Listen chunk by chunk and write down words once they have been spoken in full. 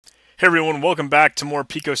Hey everyone, welcome back to more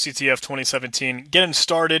PicoCTF 2017. Getting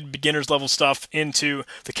started, beginners level stuff into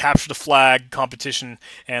the capture the flag competition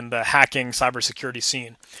and the hacking cybersecurity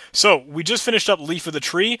scene. So we just finished up Leaf of the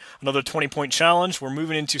Tree, another 20-point challenge. We're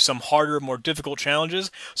moving into some harder, more difficult challenges.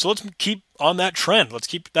 So let's keep on that trend. Let's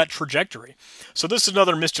keep that trajectory. So this is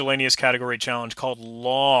another miscellaneous category challenge called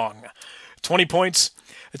Long. 20 points.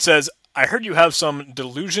 It says, I heard you have some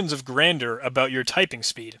delusions of grandeur about your typing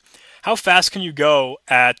speed. How fast can you go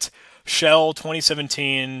at Shell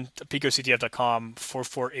 2017 PicoCTF.com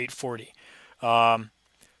 44840?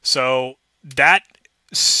 So that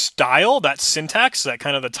style, that syntax, that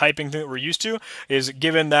kind of the typing thing that we're used to, is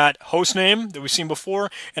given that host name that we've seen before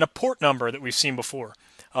and a port number that we've seen before.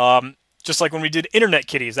 Just like when we did Internet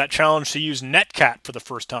Kitties, that challenge to use netcat for the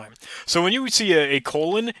first time. So when you see a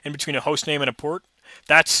colon in between a host name and a port,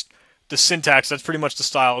 that's the syntax, that's pretty much the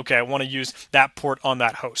style. Okay, I want to use that port on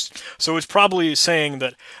that host. So it's probably saying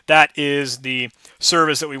that that is the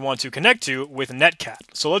service that we want to connect to with netcat.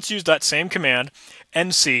 So let's use that same command,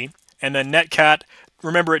 nc, and then netcat.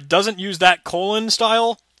 Remember, it doesn't use that colon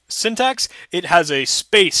style syntax. It has a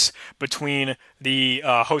space between the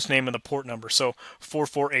host name and the port number. So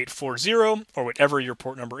 44840 or whatever your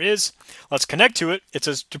port number is. Let's connect to it. It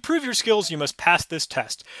says, to prove your skills, you must pass this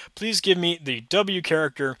test. Please give me the W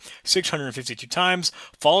character 652 times,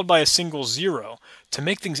 followed by a single 0. To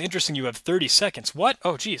make things interesting, you have 30 seconds. What?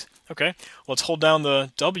 Oh, geez. Okay. Let's hold down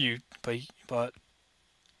the W, but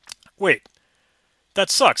wait. That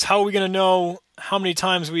sucks. How are we going to know how many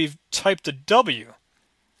times we've typed the W?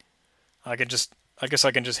 I guess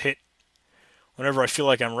I can just hit whenever I feel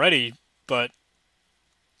like I'm ready, but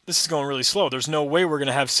this is going really slow. There's no way we're going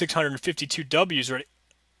to have 652 W's ready.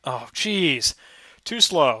 Oh, jeez. Too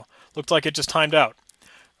slow. Looked like it just timed out.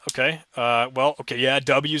 Okay, okay, yeah,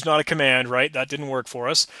 W's not a command, right? That didn't work for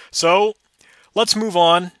us. So let's move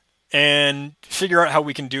on and figure out how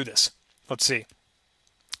we can do this. Let's see.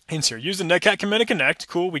 Hints here. Use the netcat command to connect.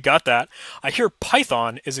 Cool, we got that. I hear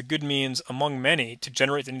Python is a good means among many to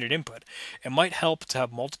generate the needed input. It might help to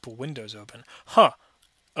have multiple windows open. Huh.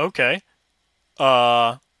 Okay.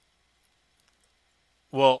 Well,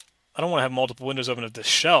 I don't want to have multiple windows open at this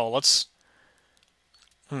shell. Let's...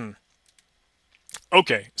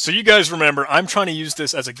 Okay, so you guys remember, I'm trying to use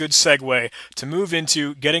this as a good segue to move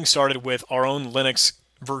into getting started with our own Linux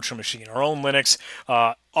virtual machine, our own Linux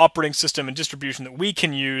operating system and distribution that we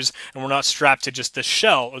can use, and we're not strapped to just this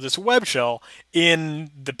shell or this web shell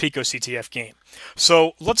in the PicoCTF game.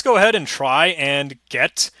 So let's go ahead and try and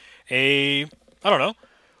get a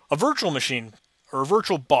virtual machine or a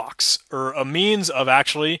virtual box or a means of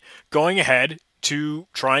actually going ahead to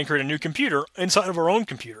try and create a new computer inside of our own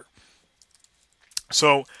computer.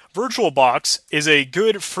 So VirtualBox is a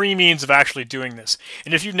good free means of actually doing this.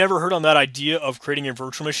 And if you've never heard on that idea of creating a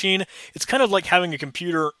virtual machine, it's kind of like having a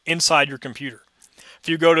computer inside your computer. If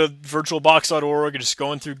you go to virtualbox.org and just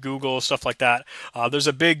going through Google, stuff like that, there's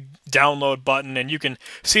a big download button and you can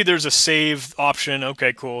see there's a save option.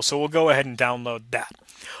 Okay, cool. So we'll go ahead and download that.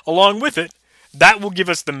 Along with it, that will give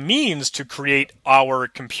us the means to create our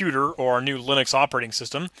computer or our new Linux operating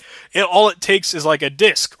system. All it takes is like a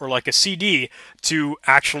disk or like a CD to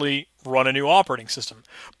actually run a new operating system.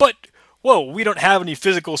 But, whoa, we don't have any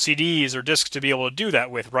physical CDs or disks to be able to do that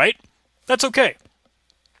with, right? That's okay.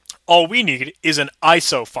 All we need is an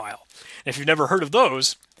ISO file. And if you've never heard of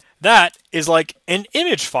those, that is like an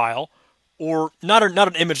image file, or not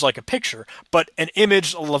an image like a picture, but an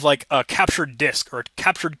image of like a captured disk or a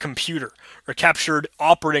captured computer or captured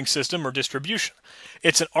operating system or distribution.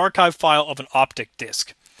 It's an archive file of an optic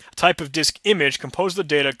disk. A type of disk image composed of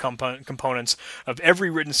the data components of every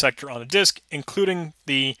written sector on the disk, including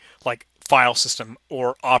the file system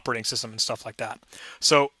or operating system and stuff like that.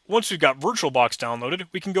 So once we've got VirtualBox downloaded,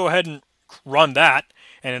 we can go ahead and run that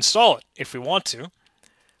and install it if we want to.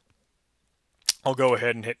 I'll go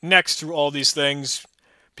ahead and hit next through all these things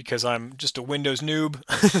because I'm just a Windows noob.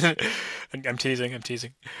 I'm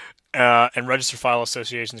teasing. And register file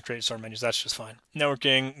associations, create start menus. That's just fine.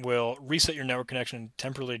 Networking will reset your network connection and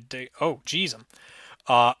temporarily. Oh, geez.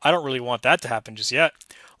 I don't really want that to happen just yet.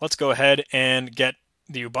 Let's go ahead and get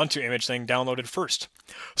the Ubuntu image thing downloaded first.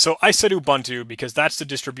 So I said Ubuntu because that's the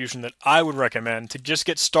distribution that I would recommend to just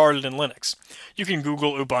get started in Linux. You can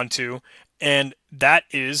Google Ubuntu, and that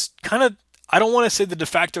is kind of, I don't want to say the de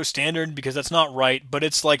facto standard because that's not right, but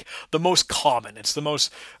it's like the most common. It's the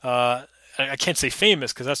most, I can't say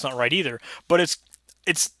famous because that's not right either, but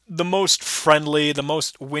it's the most friendly, the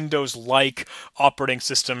most Windows-like operating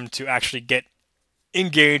system to actually get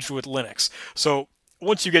engaged with Linux. So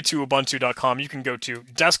once you get to ubuntu.com, you can go to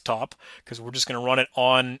desktop because we're just going to run it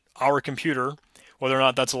on our computer whether or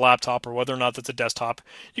not that's a laptop or whether or not that's a desktop,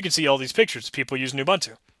 you can see all these pictures of people using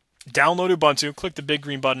Ubuntu. Download Ubuntu, click the big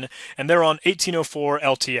green button, and they're on 1804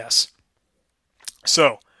 LTS.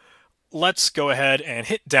 So let's go ahead and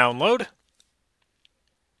hit download.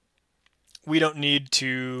 We don't need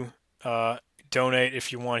to donate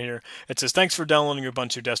if you want here. It says, thanks for downloading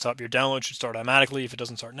Ubuntu desktop. Your download should start automatically if it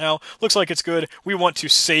doesn't start now. Looks like it's good. We want to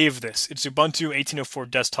save this. It's Ubuntu 1804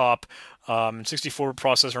 desktop, 64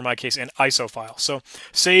 processor in my case, and ISO file. So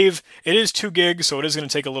save. It is 2 gigs, so it is going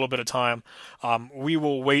to take a little bit of time. We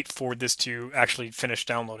will wait for this to actually finish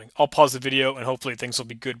downloading. I'll pause the video and hopefully things will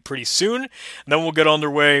be good pretty soon. And then we'll get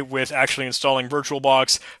underway with actually installing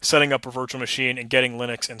VirtualBox, setting up a virtual machine, and getting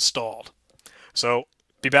Linux installed. So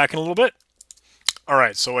be back in a little bit.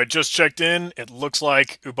 Alright, so I just checked in. It looks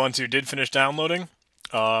like Ubuntu did finish downloading.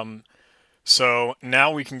 So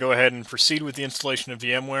now we can go ahead and proceed with the installation of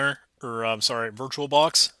VMware, or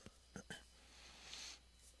VirtualBox.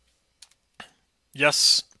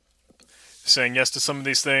 Yes. Saying yes to some of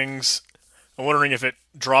these things. I'm wondering if it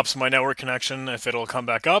drops my network connection, if it'll come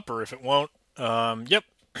back up, or if it won't. Yep.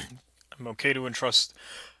 I'm okay to entrust.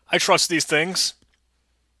 I trust these things.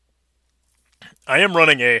 I am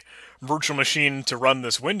running a virtual machine to run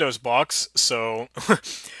this Windows box, so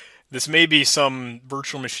this may be some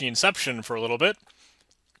virtual machineception for a little bit.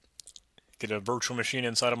 Get a virtual machine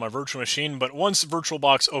inside of my virtual machine, but once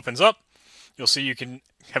VirtualBox opens up, you'll see you can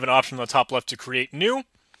have an option on the top left to create new,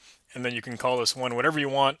 and then you can call this one whatever you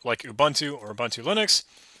want, like Ubuntu or Ubuntu Linux.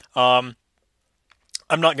 I'm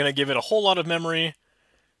not going to give it a whole lot of memory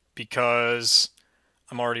because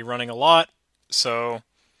I'm already running a lot, so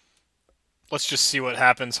let's just see what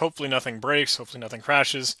happens. Hopefully nothing breaks. Hopefully nothing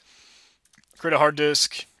crashes. Create a hard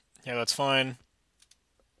disk. Yeah, that's fine.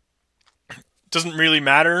 Doesn't really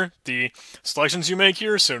matter the selections you make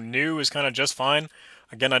here, so new is kind of just fine.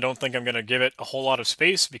 Again, I don't think I'm going to give it a whole lot of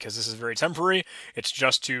space because this is very temporary. It's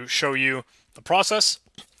just to show you the process.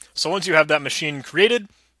 So once you have that machine created,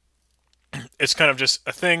 it's kind of just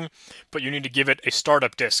a thing, but you need to give it a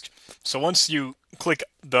startup disk. So once you click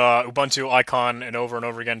the Ubuntu icon and over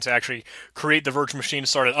again to actually create the virtual machine,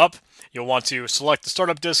 start it up, you'll want to select the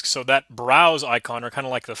startup disk. So that browse icon, or kind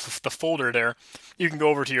of like the folder there, you can go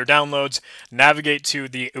over to your downloads, navigate to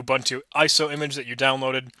the Ubuntu ISO image that you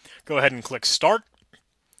downloaded, go ahead and click start,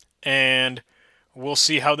 and we'll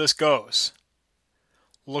see how this goes.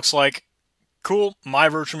 Looks like, cool, my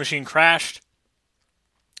virtual machine crashed.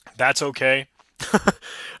 That's okay.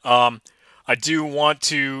 I did want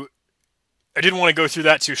to go through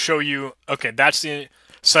that to show you, okay, that's the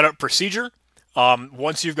setup procedure.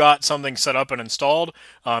 Once you've got something set up and installed,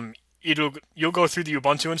 you'll go through the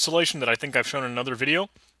Ubuntu installation that I think I've shown in another video,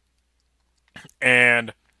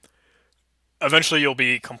 and eventually you'll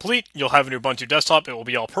be complete. You'll have an Ubuntu desktop. It will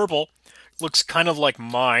be all purple. Looks kind of like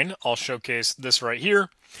mine. I'll showcase this right here.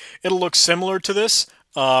 It'll look similar to this.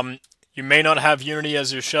 You may not have Unity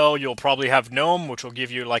as your shell. You'll probably have GNOME, which will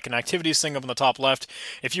give you like an activities thing up on the top left.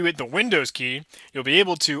 If you hit the Windows key, you'll be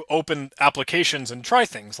able to open applications and try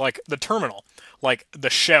things like the terminal, like the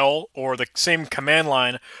shell or the same command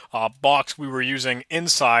line box we were using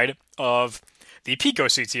inside of the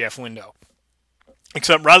PicoCTF window.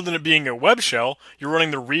 Except rather than it being a web shell, you're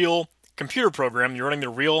running the real computer program. You're running the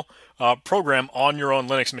real program on your own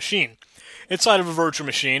Linux machine. Inside of a virtual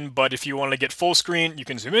machine, but if you want to get full screen, you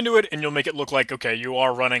can zoom into it and you'll make it look like, okay, you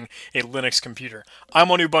are running a Linux computer.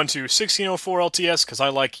 I'm on Ubuntu 1604 LTS because I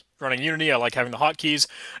like running Unity. I like having the hotkeys.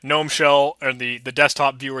 GNOME shell, or the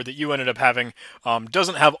desktop viewer that you ended up having,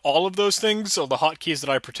 doesn't have all of those things, so the hotkeys that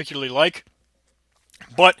I particularly like.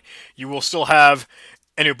 But you will still have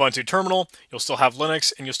an Ubuntu terminal, you'll still have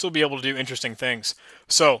Linux, and you'll still be able to do interesting things.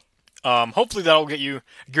 So hopefully that'll get you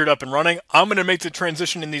geared up and running. I'm going to make the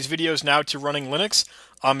transition in these videos now to running Linux.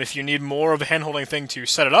 If you need more of a hand-holding thing to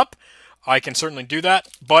set it up, I can certainly do that.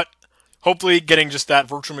 But hopefully getting just that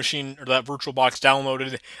virtual machine or that VirtualBox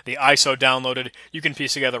downloaded, the ISO downloaded, you can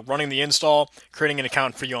piece together running the install, creating an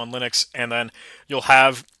account for you on Linux, and then you'll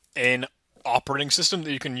have an operating system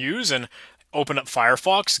that you can use and open up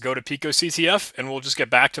Firefox, go to PicoCTF, and we'll just get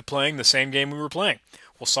back to playing the same game we were playing.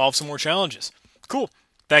 We'll solve some more challenges. Cool.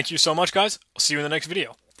 Thank you so much, guys. I'll see you in the next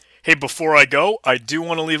video. Hey, before I go, I do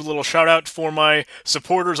want to leave a little shout out for my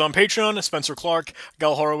supporters on Patreon: Spencer Clark,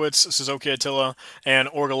 Gal Horowitz, Suzuki Attila, and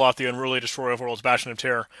Orgalathia and Ruli Destroyer of Worlds Bastion of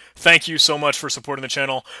Terror. Thank you so much for supporting the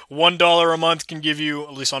channel. $1 a month can give you,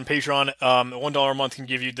 at least on Patreon, $1 a month can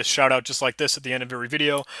give you the shout out just like this at the end of every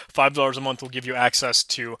video. $5 a month will give you access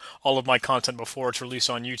to all of my content before it's released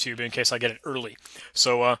on YouTube in case I get it early.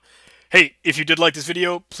 So, Hey, if you did like this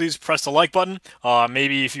video, please press the like button.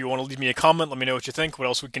 Maybe if you want to leave me a comment, let me know what you think, what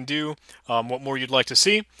else we can do, what more you'd like to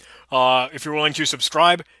see. If you're willing to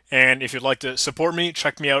subscribe, and if you'd like to support me,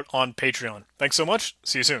 check me out on Patreon. Thanks so much.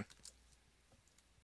 See you soon.